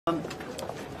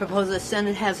Proposal. The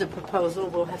Senate has a proposal.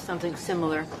 We'll have something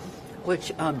similar,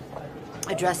 which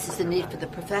addresses the need for the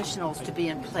professionals to be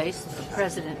in place. The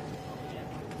president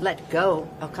let go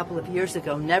a couple of years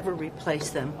ago, never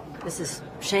replaced them. This is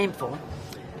shameful.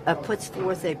 Puts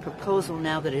forth a proposal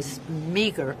now that is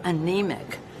meager,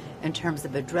 anemic in terms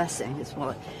of addressing as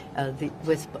well.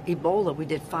 With Ebola, we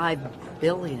did $5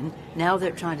 billion. Now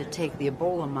they're trying to take the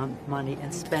Ebola money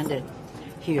and spend it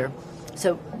here.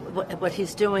 So what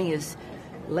he's doing is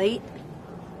late,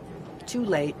 too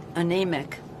late,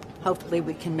 anemic. Hopefully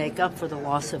we can make up for the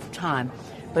loss of time,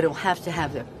 but it'll have to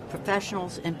have the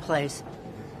professionals in place,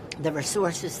 the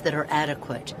resources that are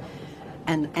adequate,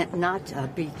 and not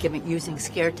be using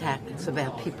scare tactics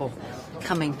about people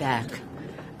coming back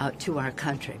to our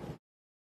country.